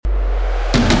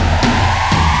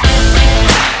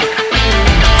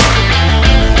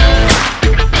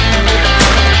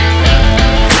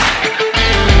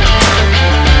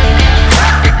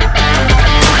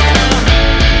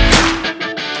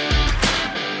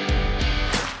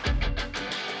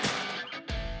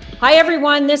Hi,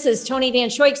 everyone. This is Tony Van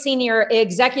Schoik, Senior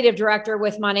Executive Director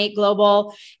with Monat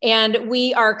Global, and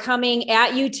we are coming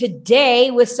at you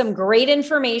today with some great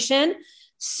information.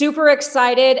 Super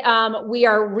excited. We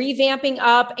are revamping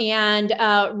up and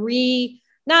relaunching.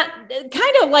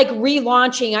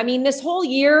 I mean, this whole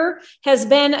year has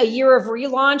been a year of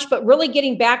relaunch, but really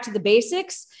getting back to the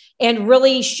basics and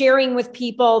really sharing with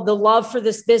people the love for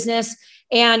this business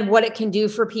and what it can do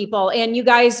for people. And you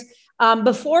guys,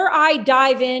 before I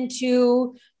dive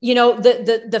into,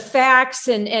 the facts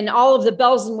and all of the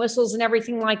bells and whistles and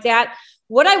everything like that,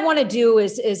 what I want to do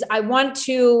is I want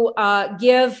to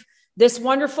give this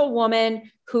wonderful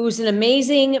woman who's an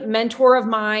amazing mentor of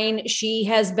mine. She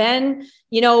has been,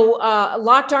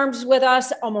 locked arms with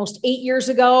us almost 8 years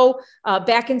ago,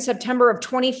 back in September of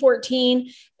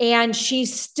 2014, and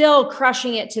she's still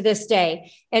crushing it to this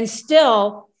day and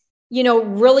still,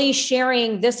 really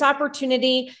sharing this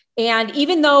opportunity. And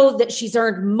even though that she's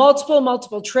earned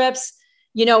multiple trips,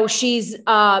 she's been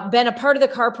a part of the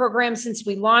CAR program since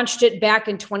we launched it back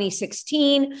in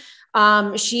 2016.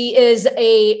 She is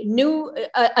a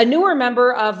newer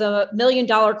member of the $1 Million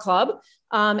Club,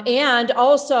 and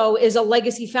also is a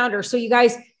legacy founder. So you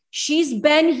guys, she's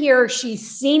been here. She's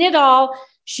seen it all.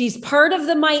 She's part of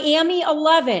the Miami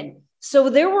 11.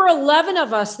 So there were 11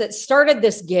 of us that started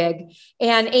this gig,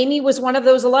 and Amy was one of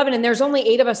those 11, and there's only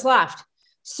 8 of us left.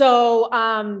 So,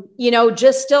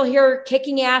 just still here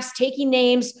kicking ass, taking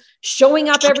names, showing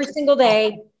up every single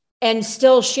day, and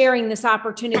still sharing this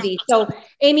opportunity. So,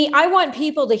 Amy, I want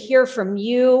people to hear from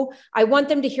you. I want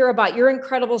them to hear about your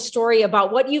incredible story,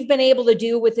 about what you've been able to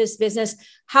do with this business,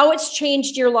 how it's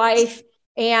changed your life.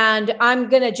 And I'm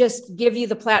going to just give you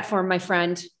the platform, my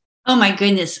friend. Oh my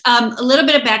goodness. A little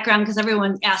bit of background, because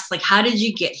everyone asks, how did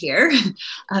you get here?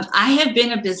 I have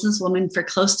been a businesswoman for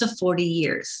close to 40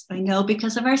 years. I know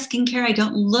because of our skincare, I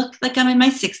don't look like I'm in my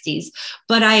 60s,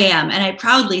 but I am. And I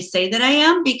proudly say that I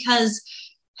am because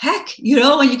heck,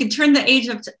 when you can turn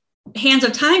the hands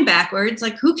of time backwards,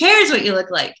 who cares what you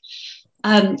look like?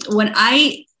 When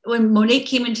Monat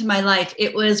came into my life,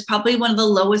 it was probably one of the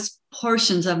lowest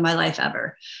portions of my life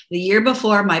ever. The year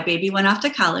before, my baby went off to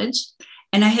college.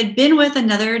 And I had been with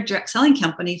another direct selling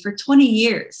company for 20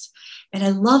 years. And I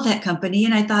love that company.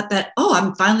 And I thought that,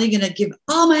 I'm finally going to give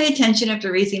all my attention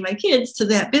after raising my kids to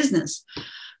that business.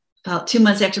 About 2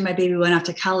 months after my baby went off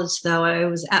to college, though, I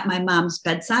was at my mom's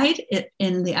bedside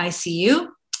in the ICU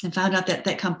and found out that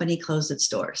that company closed its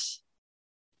doors.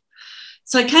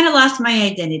 So I kind of lost my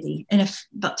identity. And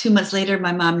about 2 months later,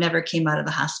 my mom never came out of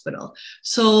the hospital.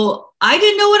 So I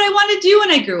didn't know what I wanted to do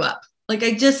when I grew up.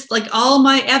 I just all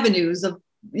my avenues of,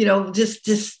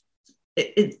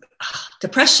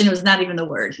 depression was not even the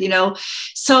word,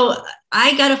 So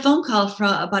I got a phone call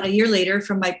from about a year later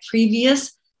from my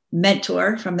previous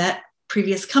mentor from that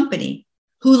previous company,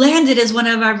 who landed as one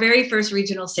of our very first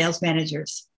regional sales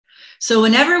managers. So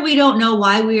whenever we don't know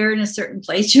why we are in a certain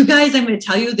place, you guys, I'm going to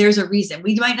tell you there's a reason.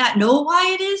 We might not know why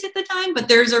it is at the time, but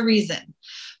there's a reason.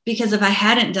 Because if I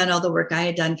hadn't done all the work I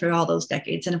had done for all those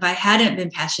decades, and if I hadn't been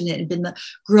passionate and been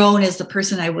grown as the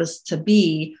person I was to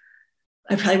be,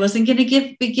 I probably wasn't going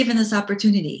to be given this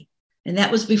opportunity. And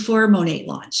that was before Monat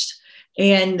launched.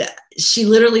 And she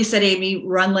literally said, Amy,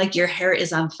 run like your hair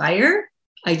is on fire.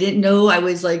 I didn't know. I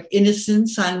was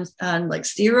innocence on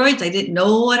steroids. I didn't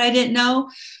know what I didn't know.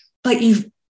 But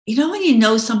when you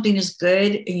know something is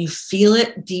good and you feel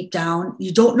it deep down,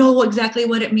 you don't know exactly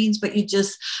what it means, but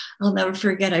I'll never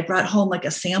forget. I brought home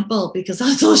a sample because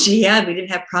that's all she had. We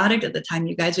didn't have product at the time,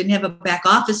 you guys. We didn't have a back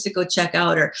office to go check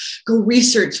out or go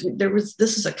research.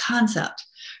 This is a concept,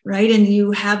 right? And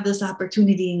you have this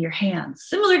opportunity in your hands,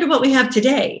 similar to what we have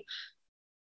today.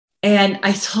 And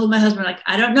I told my husband,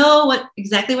 I don't know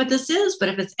exactly what this is, but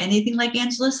if it's anything like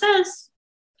Angela says,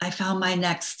 I found my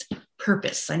next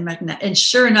purpose. And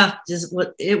sure enough,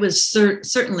 it was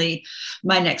certainly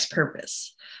my next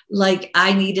purpose.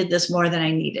 I needed this more than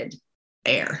I needed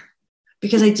air,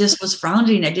 because I just was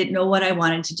floundering. I didn't know what I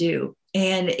wanted to do.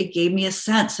 And it gave me a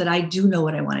sense that I do know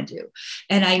what I want to do.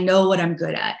 And I know what I'm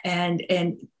good at. And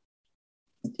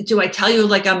do I tell you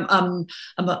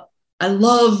I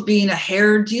love being a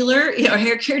hair dealer,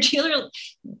 hair care dealer.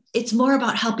 It's more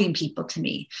about helping people to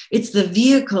me. It's the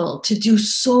vehicle to do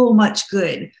so much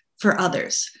good for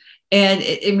others. And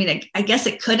I guess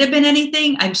it could have been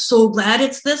anything. I'm so glad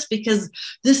it's this, because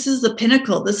this is the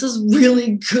pinnacle. This is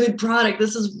really good product.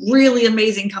 This is really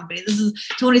amazing company.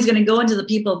 Tony's going to go into the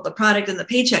people, the product, and the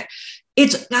paycheck.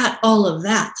 It's got all of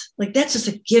that. That's just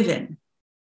a given.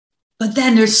 But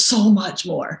then there's so much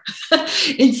more.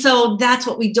 And so that's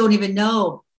what we don't even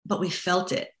know, but we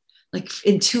felt it. Like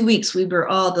in 2 weeks, we were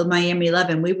all the Miami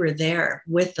 11. We were there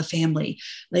with the family,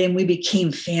 and we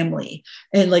became family.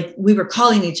 And like we were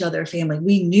calling each other family.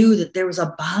 We knew that there was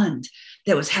a bond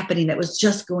that was happening that was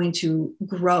just going to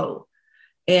grow.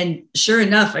 And sure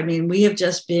enough, I mean, we have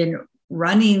just been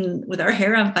running with our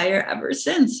hair on fire ever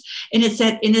since. And it's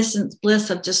that innocent bliss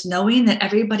of just knowing that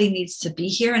everybody needs to be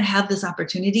here and have this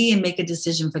opportunity and make a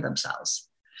decision for themselves.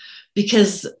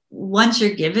 Because once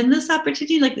you're given this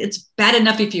opportunity, like it's bad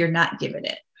enough if you're not given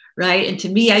it, right? And to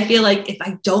me, I feel like if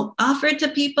I don't offer it to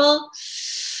people,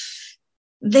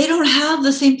 they don't have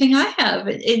the same thing I have,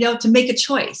 you know, to make a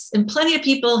choice. And plenty of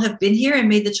people have been here and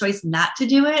made the choice not to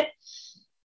do it.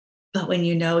 But when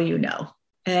you know, you know.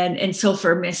 And so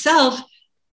for myself,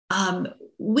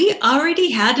 we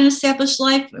already had an established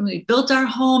life and we built our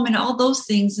home and all those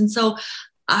things. And so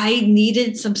I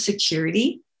needed some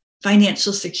security,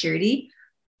 financial security,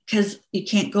 because you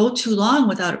can't go too long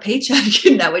without a paycheck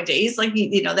nowadays. Like,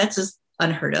 you know, that's just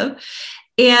unheard of.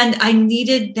 And I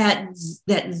needed that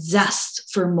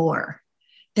zest for more,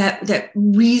 that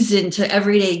reason to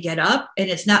every day get up. And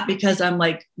it's not because I'm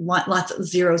like, want lots of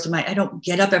zeros I don't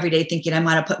get up every day thinking I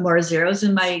want to put more zeros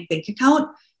in my bank account.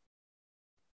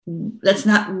 That's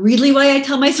not really why I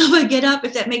tell myself I get up,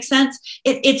 if that makes sense.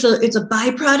 It's a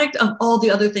byproduct of all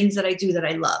the other things that I do that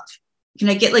I love. Can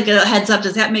I get like a heads up?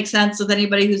 Does that make sense with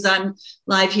anybody who's on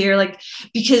live here? Like,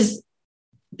 because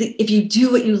if you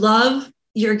do what you love,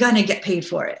 you're going to get paid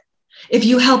for it. If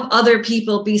you help other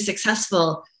people be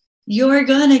successful, you're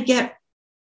going to get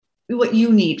what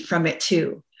you need from it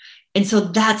too. And so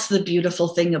that's the beautiful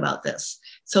thing about this.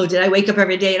 So did I wake up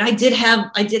every day? And I did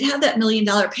have that $1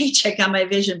 million paycheck on my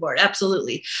vision board.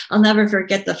 Absolutely. I'll never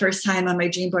forget the first time on my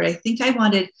dream board. I think I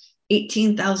wanted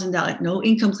 $18,000, no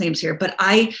income claims here, but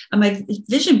on my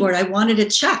vision board, I wanted a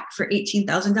check for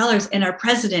 $18,000. And our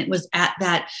president was at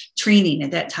that training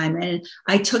at that time. And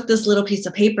I took this little piece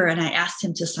of paper and I asked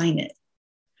him to sign it.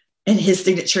 And his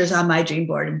signature is on my dream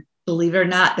board. And believe it or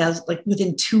not, that was like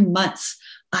within 2 months,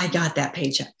 I got that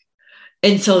paycheck.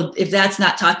 And so if that's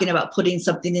not talking about putting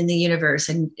something in the universe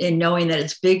and knowing that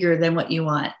it's bigger than what you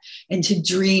want and to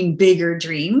dream bigger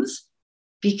dreams,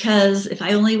 because if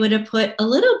I only would have put a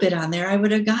little bit on there, I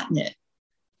would have gotten it.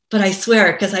 But I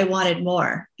swear, because I wanted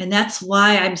more. And that's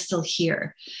why I'm still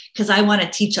here, because I want to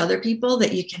teach other people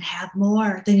that you can have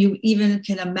more than you even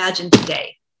can imagine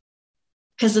today.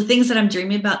 Because the things that I'm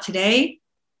dreaming about today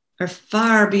are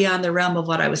far beyond the realm of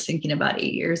what I was thinking about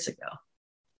 8 years ago.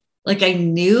 Like I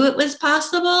knew it was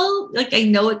possible. Like I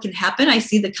know it can happen. I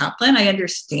see the comp plan. I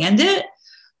understand it.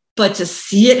 But to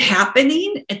see it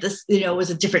happening at this, was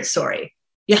a different story.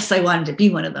 Yes, I wanted to be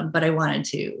one of them, but I wanted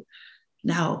to.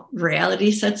 Now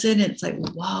reality sets in. And it's like,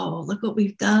 whoa, look what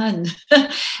we've done.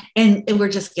 and we're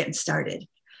just getting started.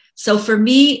 So for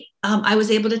me, I was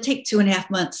able to take 2.5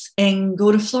 months and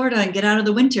go to Florida and get out of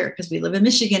the winter, because we live in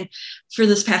Michigan, for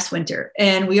this past winter.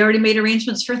 And we already made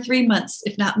arrangements for 3 months,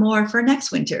 if not more, for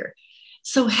next winter.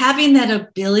 So having that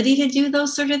ability to do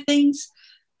those sort of things,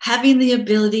 having the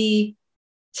ability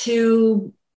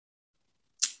to,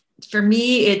 for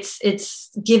me, it's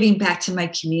giving back to my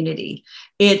community.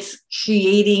 It's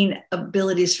creating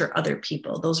abilities for other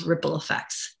people, those ripple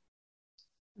effects.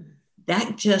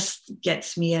 That just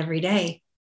gets me every day.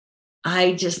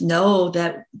 I just know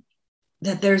that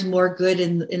there's more good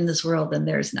in this world than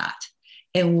there's not.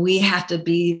 And we have to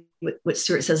be, what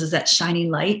Stuart says, is that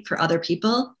shining light for other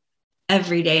people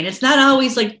every day. And it's not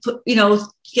always like,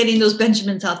 getting those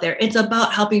Benjamins out there. It's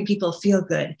about helping people feel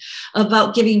good,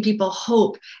 about giving people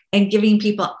hope and giving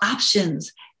people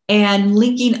options and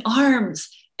linking arms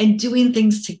and doing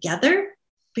things together,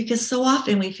 because so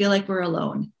often we feel like we're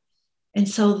alone. And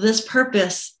so this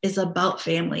purpose is about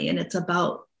family, and it's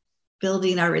about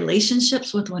building our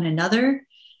relationships with one another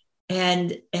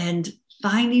and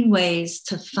finding ways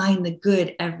to find the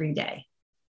good every day.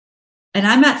 And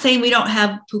I'm not saying we don't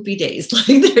have poopy days,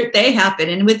 like they happen,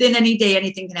 and within any day,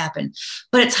 anything can happen,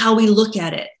 but it's how we look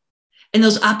at it. And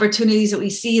those opportunities that we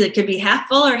see that could be half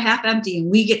full or half empty, and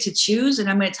we get to choose. And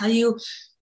I'm going to tell you,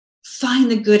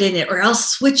 find the good in it, or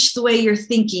else switch the way you're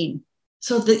thinking,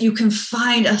 so that you can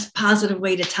find a positive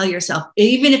way to tell yourself,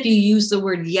 even if you use the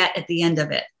word yet at the end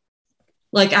of it.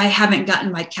 Like, I haven't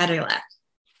gotten my Cadillac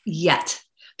yet,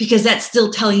 because that's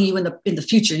still telling you in the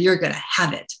future, you're going to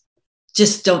have it.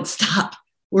 Just don't stop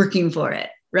working for it.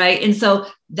 Right. And so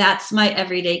that's my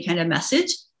everyday kind of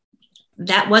message.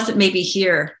 That wasn't maybe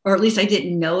here, or at least I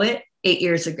didn't know it 8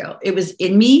 years ago. It was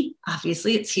in me.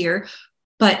 Obviously it's here,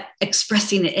 but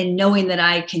expressing it and knowing that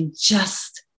I can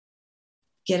just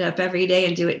get up every day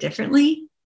and do it differently,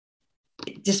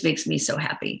 it just makes me so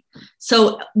happy.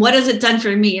 So what has it done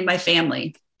for me and my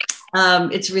family?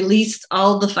 It's released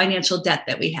all the financial debt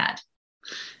that we had.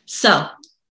 So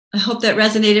I hope that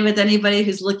resonated with anybody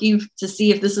who's looking to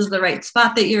see if this is the right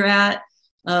spot that you're at.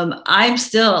 I'm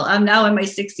now in my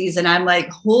 60s and I'm like,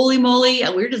 holy moly,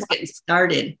 we're just getting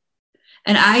started.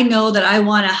 And I know that I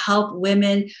want to help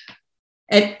women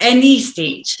at any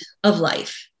stage of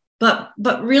life. But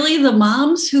really the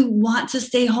moms who want to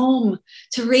stay home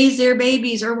to raise their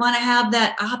babies or want to have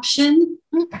that option,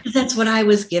 that's what I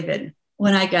was given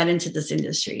when I got into this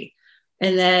industry.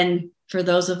 And then for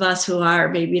those of us who are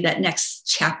maybe that next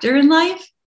chapter in life,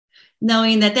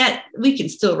 knowing that we can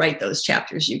still write those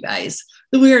chapters, you guys.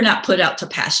 We are not put out to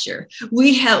pasture.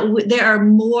 There are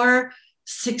more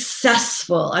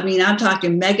successful, I mean, I'm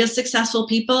talking mega successful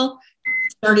people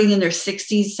starting in their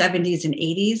 60s, 70s, and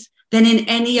 80s than in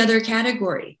any other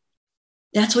category.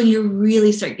 That's when you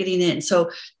really start getting in.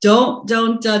 So don't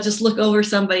just look over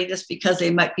somebody just because they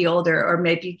might be older or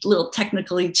maybe a little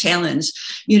technically challenged.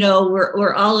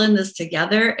 We're all in this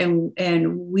together,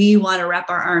 and we want to wrap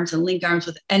our arms and link arms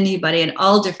with anybody in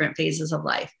all different phases of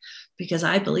life, because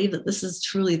I believe that this is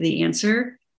truly the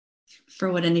answer for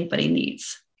what anybody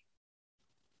needs.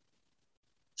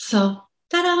 So,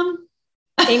 ta-da!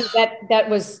 Amy, that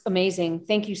was amazing.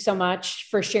 Thank you so much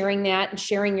for sharing that and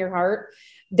sharing your heart.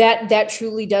 That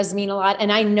truly does mean a lot.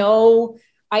 And I know,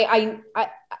 I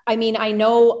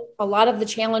know a lot of the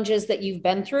challenges that you've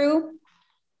been through,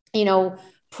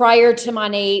 prior to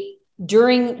Monat,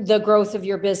 during the growth of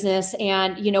your business,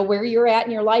 and, where you're at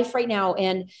in your life right now.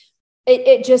 And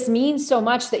it just means so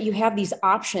much that you have these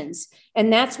options.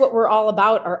 And that's what we're all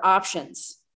about, our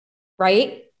options,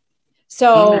 right?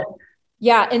 So, Amen.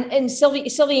 Yeah. And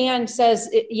Sylvie Ann says,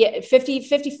 50,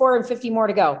 54 and 50 more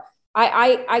to go.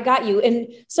 I got you. And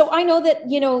so I know that,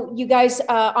 you guys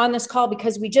on this call,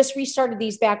 because we just restarted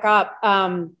these back up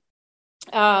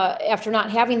after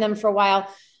not having them for a while,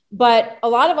 but a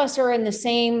lot of us are in the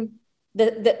same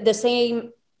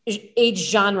age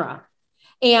genre.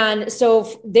 And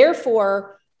so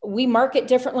therefore we market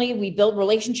differently. We build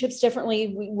relationships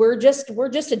differently. We're just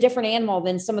a different animal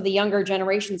than some of the younger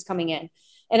generations coming in.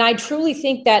 And I truly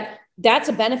think that that's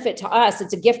a benefit to us.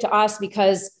 It's a gift to us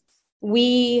because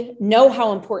we know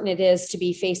how important it is to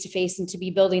be face-to-face and to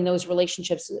be building those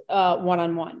relationships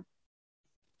one-on-one.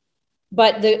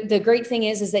 But the great thing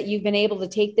is that you've been able to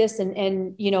take this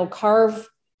and carve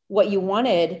what you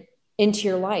wanted into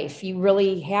your life. You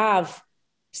really have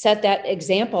set that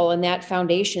example and that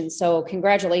foundation. So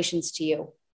congratulations to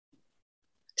you.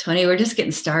 Tony, we're just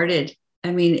getting started.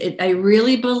 I mean, I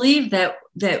really believe that,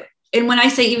 and when I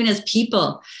say even as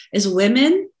people, as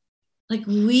women, like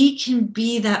we can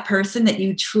be that person that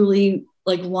you truly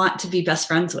want to be best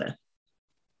friends with.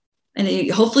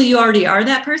 And hopefully you already are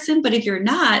that person, but if you're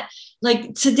not,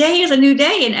 today is a new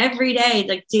day, and every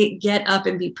day, get up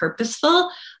and be purposeful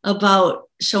about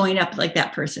showing up like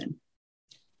that person.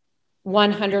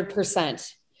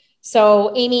 100%.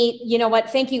 So Amy, you know what?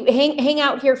 Thank you. Hang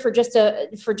out here for just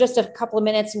a couple of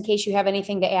minutes in case you have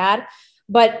anything to add.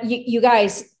 But you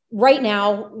guys, right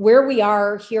now, where we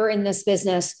are here in this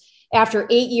business, after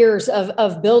 8 years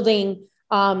of building,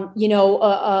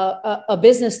 a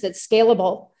business that's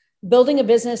scalable, building a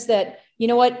business that,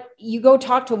 you go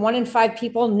talk to 1 in 5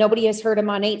 people, nobody has heard of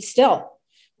Monat still.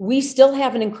 We still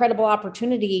have an incredible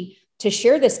opportunity to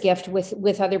share this gift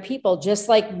with other people, just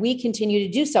like we continue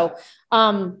to do so.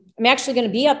 I'm actually going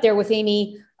to be up there with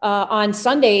Amy on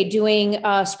Sunday doing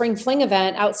a spring fling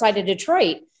event outside of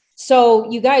Detroit. So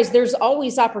you guys, there's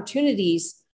always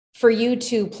opportunities for you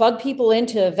to plug people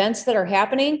into events that are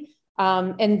happening.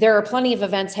 And there are plenty of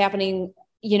events happening,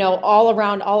 all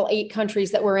around all 8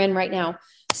 countries that we're in right now.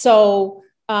 So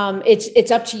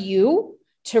it's up to you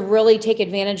to really take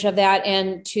advantage of that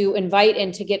and to invite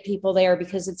and to get people there,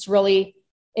 because it's really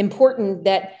important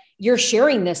that you're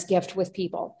sharing this gift with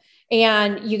people.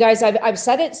 And you guys, I've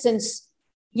said it since,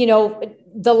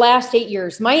 the last 8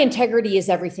 years, my integrity is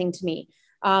everything to me.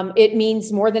 It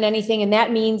means more than anything. And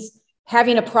that means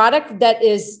having a product that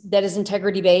is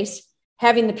integrity based,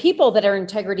 having the people that are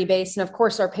integrity based, and of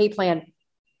course our pay plan.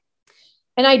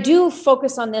 And I do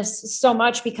focus on this so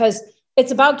much because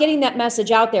it's about getting that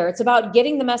message out there. It's about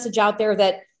getting the message out there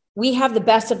that we have the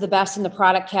best of the best in the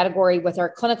product category with our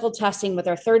clinical testing, with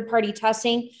our third-party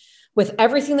testing, with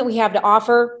everything that we have to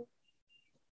offer,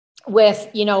 with,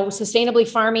 sustainably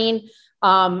farming,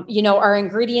 our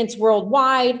ingredients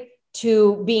worldwide,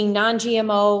 to being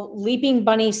non-GMO, Leaping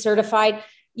Bunny certified.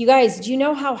 You guys, do you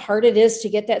know how hard it is to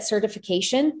get that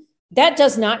certification? That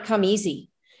does not come easy.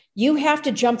 You have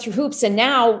to jump through hoops. And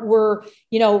now we're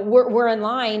in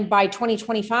line by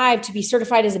 2025 to be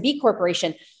certified as a B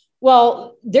corporation.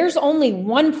 Well, there's only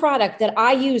one product that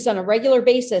I use on a regular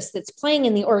basis that's playing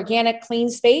in the organic clean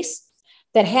space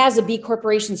that has a B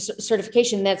Corporation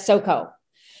certification. That's SoCo.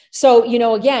 So,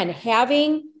 again,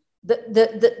 having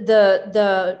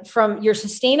the from your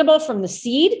sustainable, from the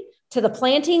seed to the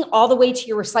planting all the way to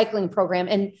your recycling program.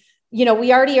 And,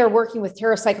 we already are working with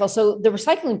TerraCycle. So the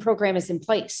recycling program is in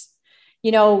place.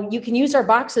 You can use our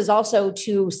boxes also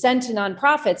to send to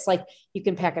nonprofits, like you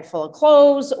can pack it full of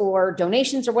clothes or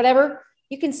donations or whatever.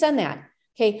 You can send that.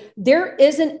 Okay. There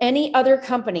isn't any other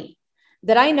company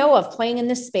that I know of playing in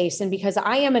this space. And because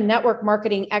I am a network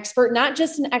marketing expert, not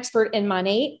just an expert in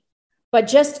Monat, but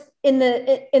just in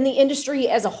the industry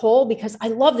as a whole, because I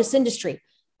love this industry.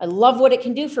 I love what it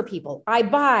can do for people. I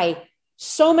buy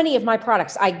so many of my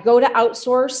products. I go to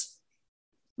outsource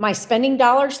my spending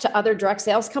dollars to other direct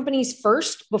sales companies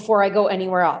first before I go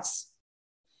anywhere else.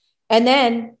 And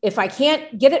then if I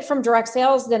can't get it from direct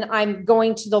sales, then I'm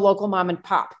going to the local mom and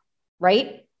pop,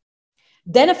 right?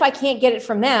 Then if I can't get it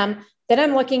from them, then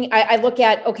I look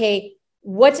at, okay,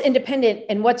 what's independent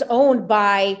and what's owned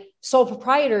by sole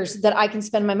proprietors that I can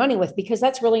spend my money with, because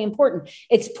that's really important.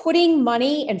 It's putting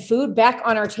money and food back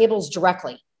on our tables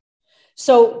directly.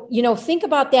 So, think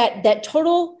about that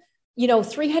total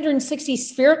 360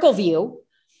 spherical view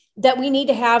that we need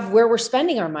to have where we're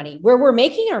spending our money, where we're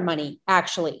making our money,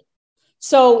 actually.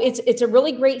 So it's a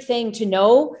really great thing to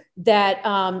know that,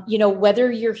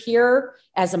 whether you're here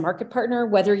as a market partner,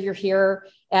 whether you're here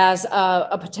as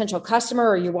a potential customer,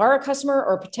 or you are a customer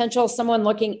or potential someone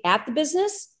looking at the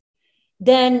business,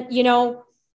 then,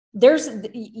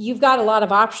 you've got a lot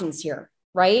of options here,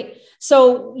 right?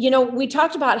 So, we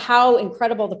talked about how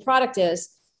incredible the product is.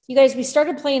 You guys, we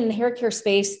started playing in the hair care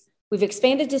space. We've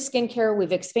expanded to skincare.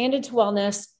 We've expanded to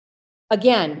wellness.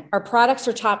 Again, our products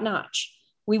are top notch.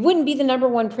 We wouldn't be the number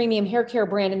one premium hair care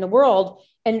brand in the world.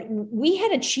 And we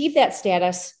had achieved that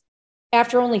status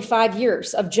after only 5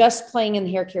 years of just playing in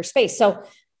the hair care space. So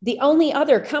the only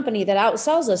other company that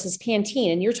outsells us is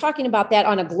Pantene. And you're talking about that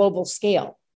on a global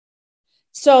scale.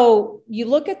 So you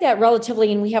look at that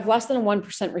relatively, and we have less than a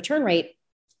 1% return rate.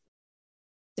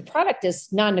 The product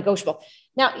is non-negotiable.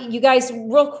 Now, you guys,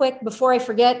 real quick, before I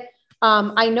forget,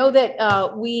 I know that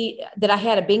I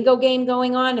had a bingo game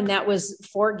going on, and that was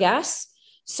for guests.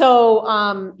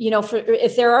 So,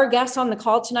 if there are guests on the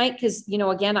call tonight, because,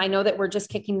 again, I know that we're just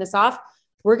kicking this off,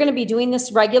 we're going to be doing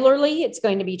this regularly. It's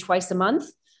going to be twice a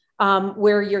month,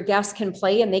 where your guests can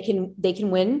play and they can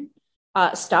win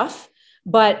stuff.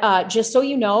 But just so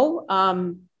you know,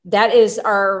 that is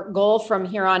our goal from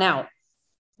here on out.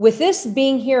 With this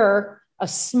being here, a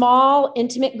small,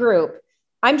 intimate group,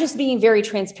 I'm just being very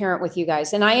transparent with you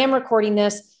guys. And I am recording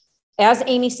this. As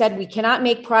Amy said, we cannot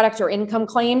make product or income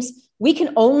claims. We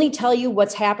can only tell you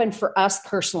what's happened for us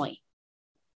personally.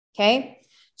 Okay.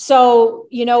 So,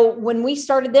 when we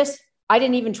started this, I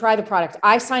didn't even try the product.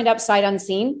 I signed up sight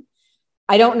unseen.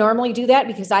 I don't normally do that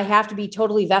because I have to be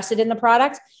totally vested in the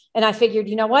product. And I figured,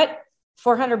 you know what,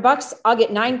 $400, I'll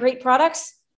get 9 great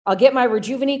products. I'll get my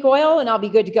Rejuvenique oil and I'll be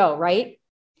good to go. Right.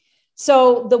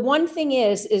 So the one thing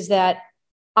is that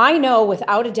I know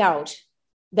without a doubt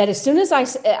that as soon as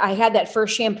I had that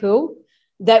first shampoo,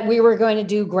 that we were going to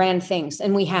do grand things,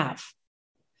 and we have.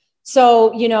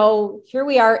 So, here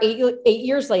we are 8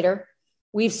 years later,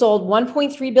 we've sold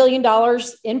 $1.3 billion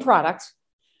in product.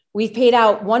 We've paid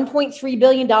out $1.3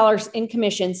 billion in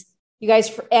commissions, you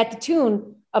guys, at the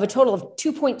tune of a total of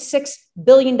 $2.6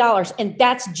 billion. And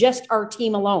that's just our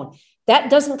team alone. That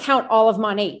doesn't count all of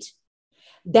Monat.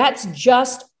 That's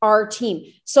just our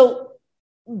team. So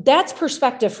that's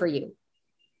perspective for you,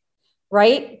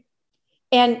 right?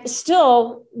 And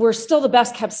we're still the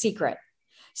best kept secret.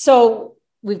 So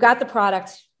we've got the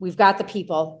product, we've got the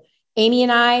people. Amy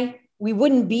and I, we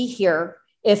wouldn't be here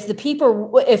if the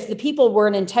people were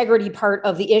an integrity part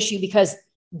of the issue, because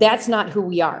that's not who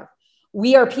we are.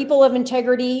 We are people of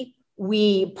integrity.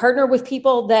 We partner with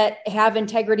people that have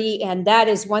integrity. And that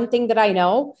is one thing that I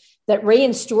know, that Ray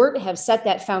and Stuart have set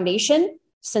that foundation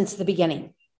since the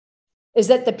beginning, is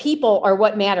that the people are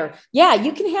what matter. Yeah,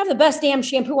 you can have the best damn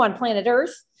shampoo on planet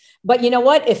Earth, but you know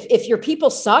what? If your people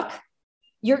suck,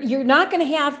 you're not going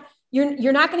to have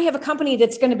a company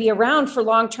that's going to be around for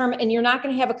long term, and you're not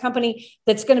going to have a company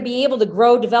that's going to be able to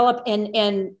grow, develop,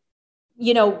 and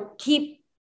keep,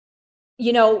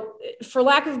 for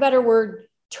lack of a better word,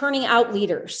 turning out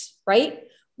leaders, right?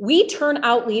 We turn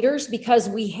out leaders because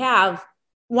we have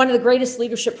one of the greatest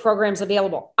leadership programs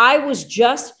available. And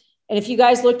if you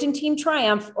guys looked in Team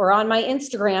Triumph or on my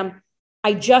Instagram,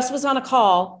 I just was on a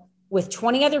call with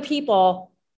 20 other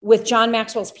people with John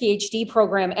Maxwell's PhD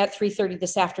program at 3:30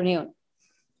 this afternoon.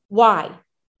 Why?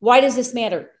 Why does this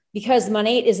matter? because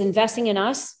Monat is investing in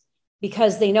us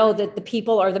because they know that the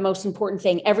people are the most important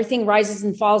thing. Everything rises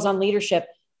and falls on leadership,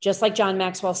 just like John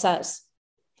Maxwell says.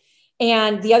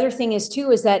 And the other thing is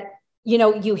too, is that,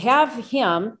 you have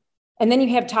him and then you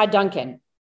have Todd Duncan.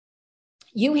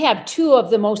 You have two of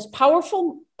the most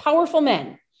powerful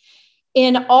men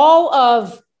in all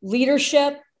of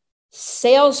leadership,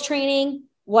 sales training,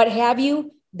 what have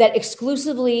you, that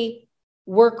exclusively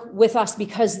work with us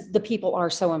because the people are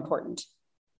so important.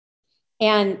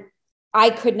 And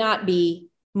I could not be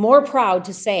more proud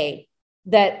to say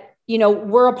that,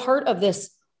 we're a part of this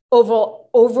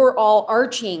overall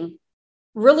arching,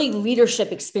 really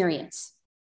leadership experience.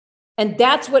 And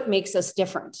that's what makes us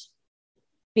different,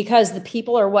 because the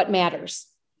people are what matters.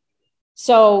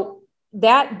 So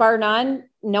that, bar none,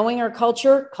 knowing our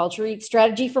culture eats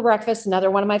strategy for breakfast, another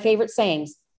one of my favorite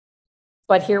sayings.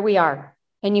 But here we are.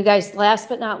 And you guys, last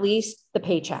but not least, the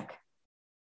paycheck.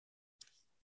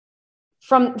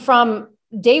 From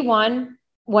day one,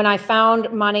 when I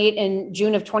found Monat in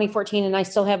June of 2014, and I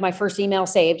still have my first email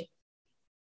saved.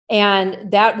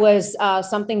 And that was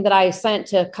something that I sent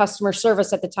to customer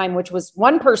service at the time, which was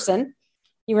one person.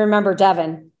 You remember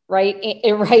Devin, right?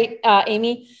 Right,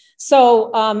 Amy?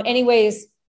 So anyways,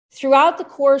 throughout the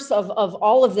course of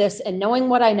all of this and knowing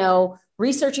what I know,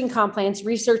 researching comp plans,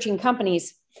 researching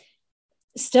companies,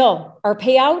 still our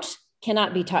payout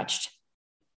cannot be touched.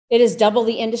 It is double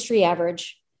the industry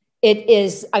average. It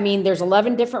is, there's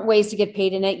 11 different ways to get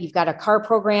paid in it. You've got a car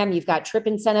program, you've got trip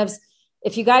incentives.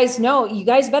 If you guys know, you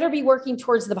guys better be working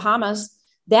towards the Bahamas.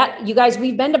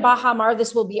 We've been to Baha Mar.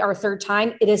 This will be our third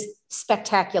time. It is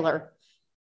spectacular.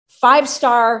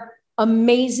 5-star,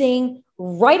 amazing,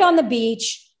 right on the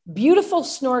beach, beautiful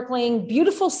snorkeling,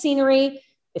 beautiful scenery.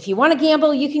 If you want to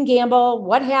gamble, you can gamble,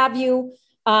 what have you.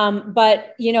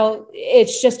 But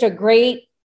it's just a great,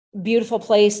 beautiful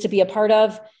place to be a part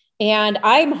of. And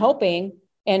I'm hoping,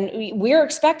 and we're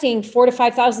expecting 4,000 to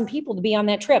 5,000 people to be on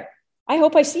that trip. I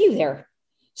hope I see you there.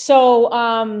 So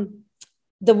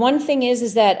the one thing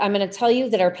is that I'm going to tell you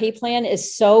that our pay plan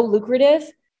is so lucrative.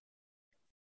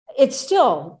 It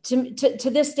still, to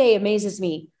this day, amazes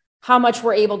me how much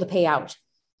we're able to pay out.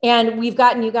 And we've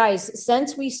gotten, you guys,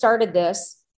 since we started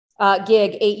this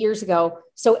gig 8 years ago.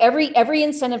 So every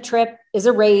incentive trip is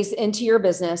a raise into your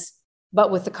business. But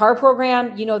with the car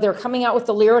program, they're coming out with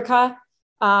the Lyrica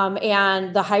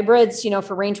and the hybrids,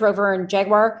 for Range Rover and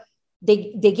Jaguar.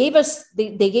 They gave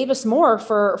us more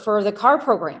for the car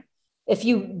program if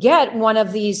you get one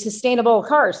of these sustainable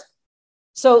cars.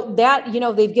 So that,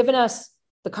 they've given us,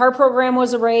 the car program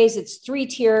was a raise. It's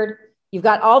 3-tiered. You've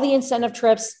got all the incentive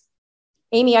trips.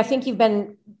 Amy, I think you've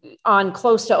been on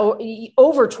close to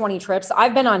over 20 trips.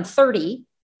 I've been on 30.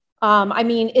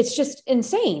 It's just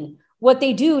insane what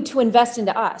they do to invest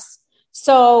into us.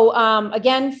 So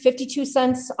again, 52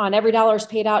 cents on every dollar is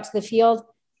paid out to the field.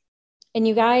 And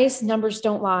you guys, numbers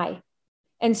don't lie.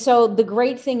 And so the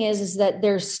great thing is that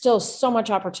there's still so much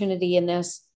opportunity in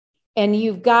this. And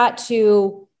you've got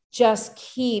to just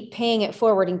keep paying it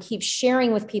forward and keep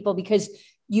sharing with people, because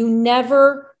you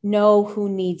never know who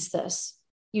needs this.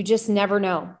 You just never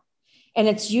know. And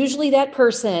it's usually that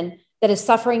person that is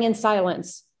suffering in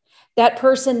silence. That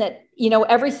person that,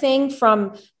 everything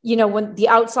from, when the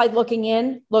outside looking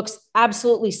in looks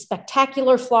absolutely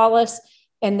spectacular, flawless,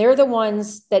 and they're the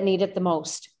ones that need it the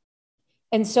most.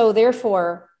 And so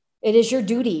therefore, it is your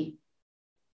duty.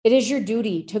 It is your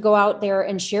duty to go out there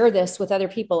and share this with other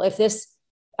people. If this,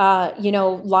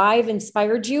 live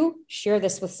inspired you, share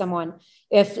this with someone.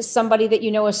 If somebody that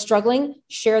is struggling,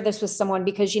 share this with someone,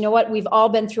 because you know what? We've all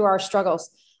been through our struggles.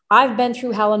 I've been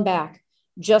through hell and back,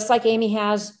 just like Amy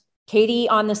has, Katie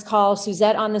on this call,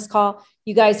 Suzette on this call.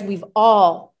 You guys, we've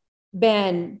all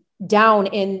been down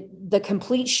in the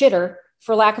complete shitter,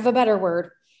 for lack of a better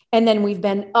word. And then we've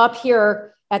been up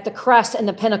here at the crest and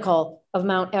the pinnacle of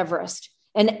Mount Everest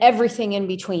and everything in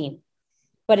between.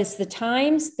 But it's the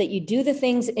times that you do the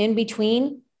things in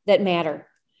between that matter.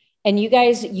 And you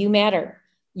guys, you matter.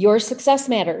 Your success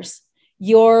matters.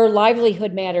 Your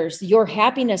livelihood matters. Your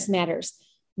happiness matters.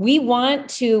 We want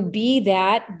to be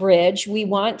that bridge. We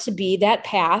want to be that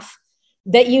path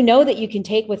that that you can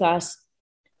take with us.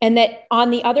 And that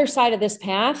on the other side of this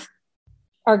path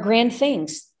are grand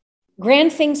things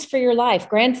for your life,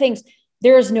 grand things.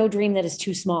 There is no dream that is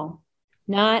too small,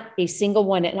 not a single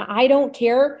one. And I don't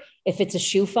care if it's a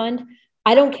shoe fund.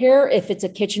 I don't care if it's a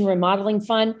kitchen remodeling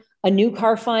fund, a new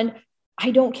car fund.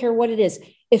 I don't care what it is.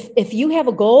 If you have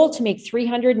a goal to make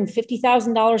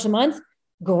 $350,000 a month,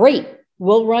 great.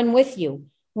 We'll run with you.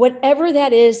 Whatever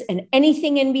that is, and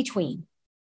anything in between,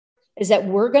 is that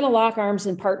we're going to lock arms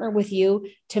and partner with you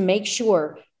to make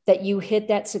sure that you hit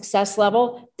that success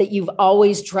level that you've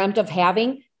always dreamt of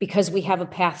having, because we have a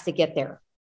path to get there.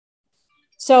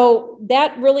 So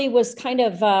that really was kind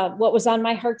of what was on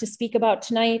my heart to speak about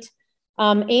tonight.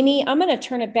 Amy, I'm going to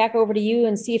turn it back over to you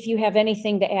and see if you have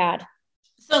anything to add.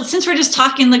 So since we're just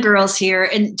talking the girls here,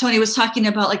 and Tony was talking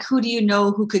about like, who do you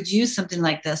know who could use something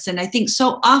like this? And I think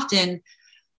so often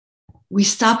we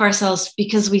stop ourselves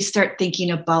because we start thinking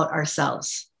about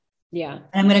ourselves. Yeah. And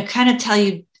I'm going to kind of tell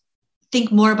you,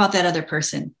 think more about that other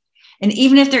person. And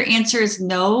even if their answer is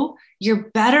no, you're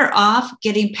better off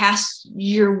getting past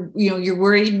your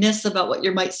worriedness about what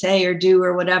you might say or do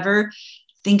or whatever.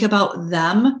 Think about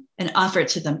them and offer it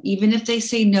to them. Even if they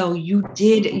say no, you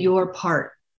did your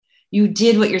part. You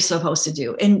did what you're supposed to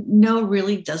do. And no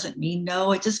really doesn't mean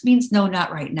no. It just means no,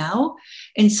 not right now.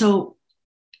 And so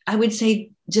I would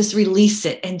say just release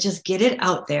it and just get it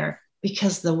out there,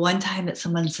 because the one time that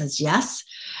someone says yes,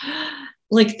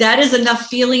 like that is enough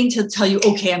feeling to tell you,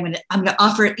 okay, I'm gonna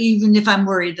offer it, even if I'm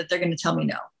worried that they're gonna tell me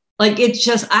no. Like it's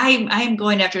just, I am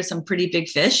going after some pretty big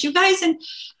fish, you guys, and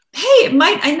hey, I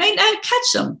might not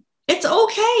catch them. It's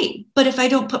okay. But if I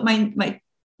don't put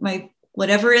my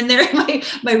whatever in there,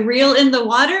 my reel in the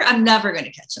water, I'm never going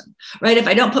to catch them, right? If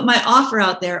I don't put my offer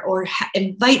out there or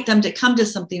invite them to come to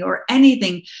something or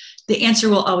anything, the answer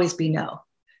will always be no.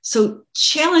 So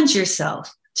challenge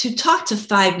yourself to talk to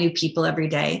 5 new people every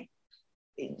day.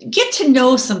 Get to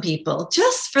know some people,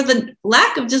 just for the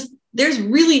lack of there's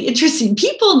really interesting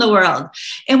people in the world.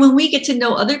 And when we get to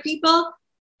know other people,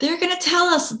 they're going to tell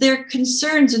us their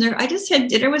concerns. And I just had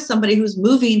dinner with somebody who's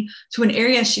moving to an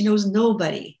area she knows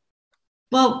nobody.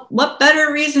 Well, what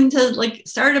better reason to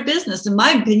start a business, in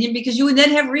my opinion, because you would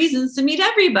then have reasons to meet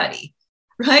everybody,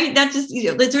 right? That just,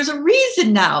 there's a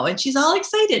reason now, and she's all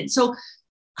excited. So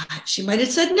she might have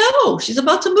said no, she's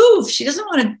about to move. She doesn't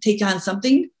want to take on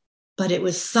something, but it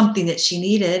was something that she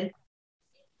needed.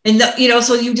 And,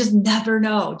 so you just never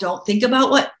know. Don't think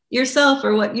about what yourself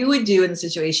or what you would do in the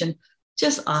situation.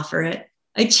 Just offer it.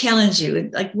 I challenge you.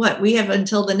 Like what we have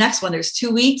until the next one, there's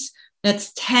 2 weeks.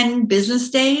 That's 10 business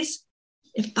days.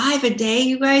 If 5 a day,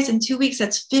 you guys, in 2 weeks,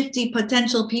 that's 50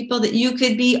 potential people that you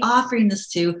could be offering this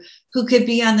to, who could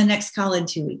be on the next call in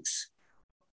 2 weeks.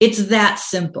 It's that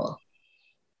simple.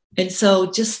 And so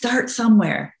just start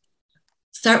somewhere.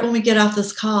 Start when we get off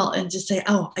this call and just say,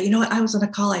 oh, you know what? I was on a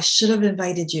call. I should have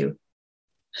invited you.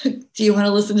 Do you want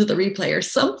to listen to the replay or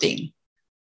something?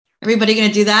 Everybody going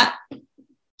to do that?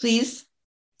 Please.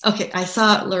 Okay, I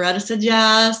saw Loretta said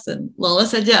yes, and Lola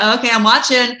said yes. Okay, I'm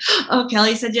watching. Oh,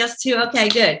 Kelly said yes too. Okay,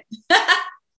 good.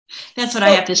 That's what I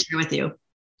have to share with you.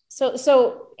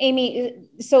 So Amy,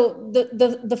 so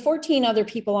the 14 other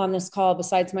people on this call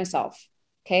besides myself,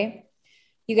 okay,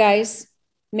 you guys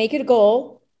make it a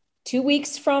goal. 2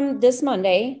 weeks from this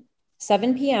Monday,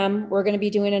 7 p.m., we're going to be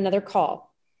doing another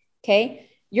call. Okay,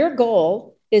 your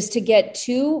goal is to get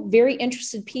 2 very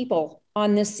interested people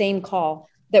on this same call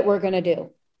that we're going to do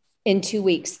in 2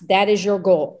 weeks. That is your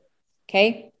goal.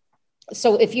 Okay.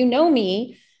 So if you know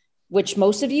me, which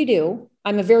most of you do,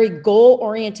 I'm a very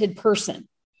goal-oriented person,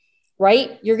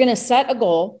 right? You're going to set a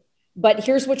goal, but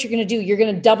here's what you're going to do. You're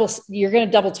going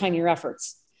to double time your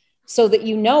efforts, so that,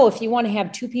 if you want to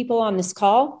have 2 people on this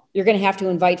call, you're going to have to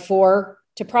invite 4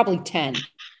 to probably 10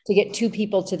 to get 2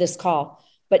 people to this call.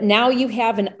 But now you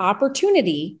have an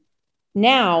opportunity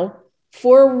now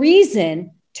for a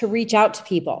reason to reach out to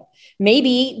people.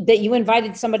 Maybe that you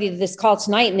invited somebody to this call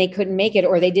tonight and they couldn't make it,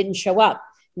 or they didn't show up.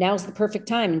 Now's the perfect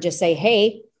time, and just say,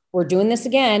 hey, we're doing this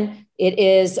again. It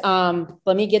is,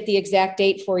 let me get the exact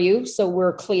date for you so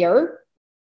we're clear.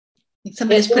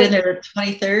 Somebody's put in there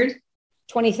 23rd.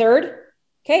 23rd.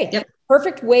 Okay. Yep.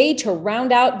 Perfect way to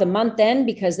round out the month end,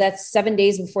 because that's 7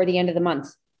 days before the end of the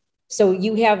month. So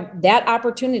you have that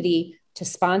opportunity to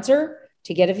sponsor,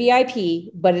 to get a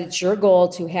VIP, but it's your goal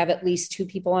to have at least 2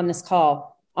 people on this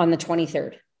call on the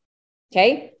 23rd.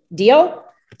 Okay. Deal?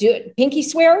 Do it. Pinky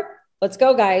swear. Let's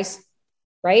go, guys.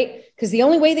 Right? Because the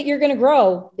only way that you're going to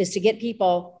grow is to get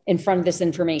people in front of this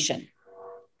information.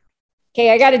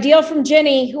 Okay. I got a deal from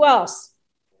Jenny. Who else?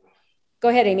 Go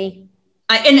ahead, Amy.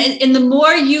 And the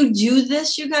more you do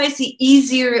this, you guys, the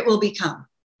easier it will become.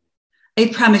 I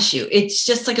promise you. It's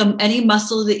just like any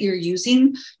muscle that you're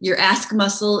using. Your ask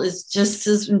muscle is just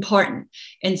as important.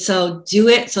 And so do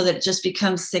it so that it just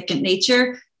becomes second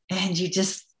nature. And you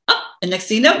just, and next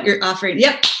thing you know, you're offering,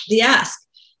 the ask.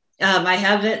 I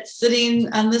have it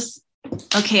sitting on this.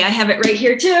 Okay, I have it right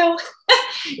here too.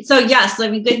 So yes,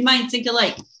 good minds think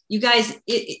alike. You guys,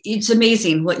 it's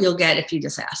amazing what you'll get if you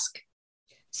just ask.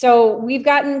 So we've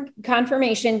gotten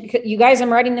confirmation. You guys,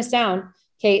 I'm writing this down.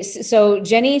 Okay. So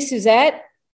Jenny, Suzette,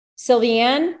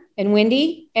 Sylviane, and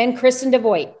Wendy and Kristen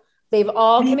DeVoit. They've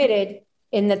all committed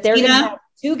in that they're going to have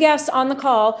 2 guests on the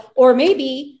call, or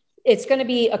maybe it's going to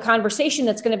be a conversation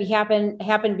that's going to be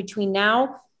happen between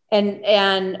now and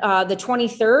the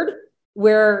 23rd,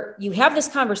 where you have this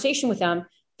conversation with them.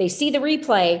 They see the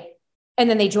replay and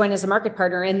then they join as a market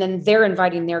partner, and then they're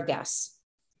inviting their guests.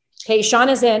 Okay.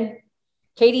 Shauna's in,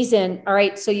 Katie's in. All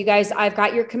right. So you guys, I've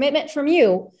got your commitment from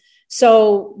you.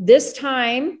 So this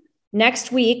time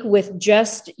next week with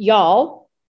just y'all,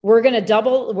 we're going to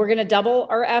double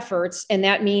our efforts. And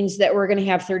that means that we're going to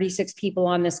have 36 people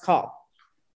on this call.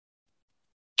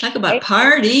 Talk about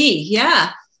party.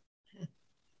 Yeah.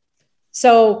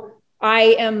 So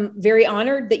I am very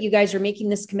honored that you guys are making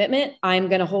this commitment. I'm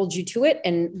going to hold you to it,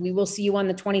 and we will see you on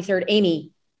the 23rd.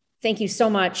 Amy, thank you so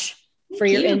much for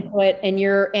your input and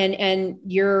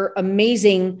your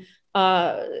amazing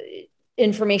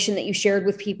information that you shared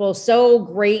with people. So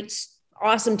great,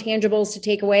 awesome tangibles to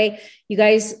take away. You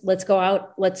guys, let's go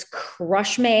out. Let's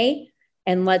crush May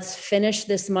and let's finish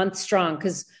this month strong,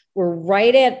 because we're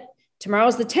right at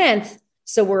tomorrow's the 10th.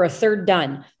 So we're a third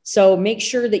done. So make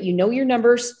sure that you know your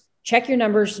numbers. Check your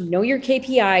numbers, know your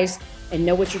KPIs, and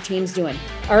know what your team's doing.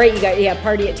 All right, you guys,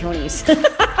 party at Tony's.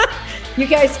 You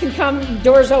guys can come,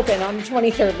 doors open on the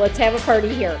 23rd. Let's have a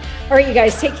party here. All right, you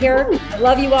guys, take care. I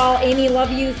love you all. Amy,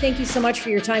 love you. Thank you so much for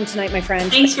your time tonight, my friend.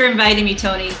 Thanks for inviting me,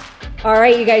 Tony. All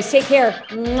right, you guys, take care.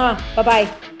 Mwah.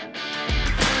 Bye-bye.